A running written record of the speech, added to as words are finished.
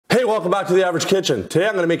welcome back to The Average Kitchen. Today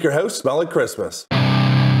I'm gonna make your house smell like Christmas.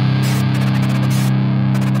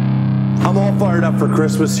 I'm all fired up for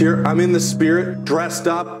Christmas here. I'm in the spirit, dressed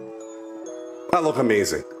up. I look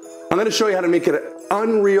amazing. I'm gonna show you how to make it an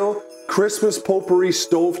unreal Christmas potpourri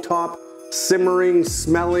stovetop, simmering,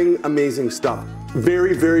 smelling, amazing stuff.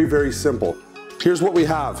 Very, very, very simple. Here's what we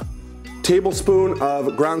have. Tablespoon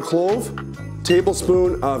of ground clove,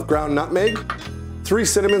 tablespoon of ground nutmeg, 3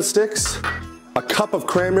 cinnamon sticks, a cup of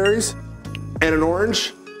cranberries, and an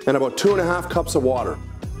orange, and about 2.5 cups of water.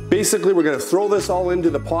 Basically, we're gonna throw this all into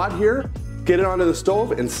the pot here, get it onto the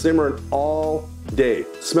stove, and simmer it all day.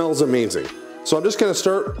 Smells amazing. So I'm just gonna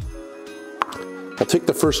start, I'll take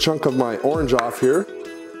the first chunk of my orange off here,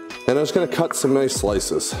 and I'm just gonna cut some nice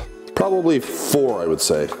slices. Probably 4, I would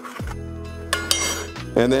say.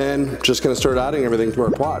 And then just gonna start adding everything to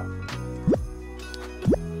our pot.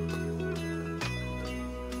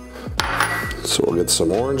 So we'll get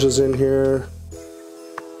some oranges in here,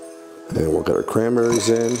 and we'll get our cranberries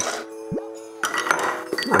in,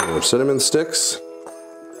 and our cinnamon sticks.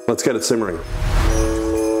 Let's get it simmering.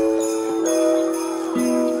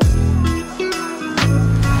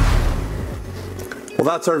 Well,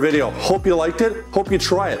 that's our video. Hope you liked it. Hope you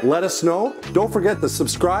try it. Let us know. Don't forget to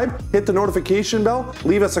subscribe, hit the notification bell,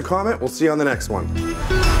 leave us a comment. We'll see you on the next one.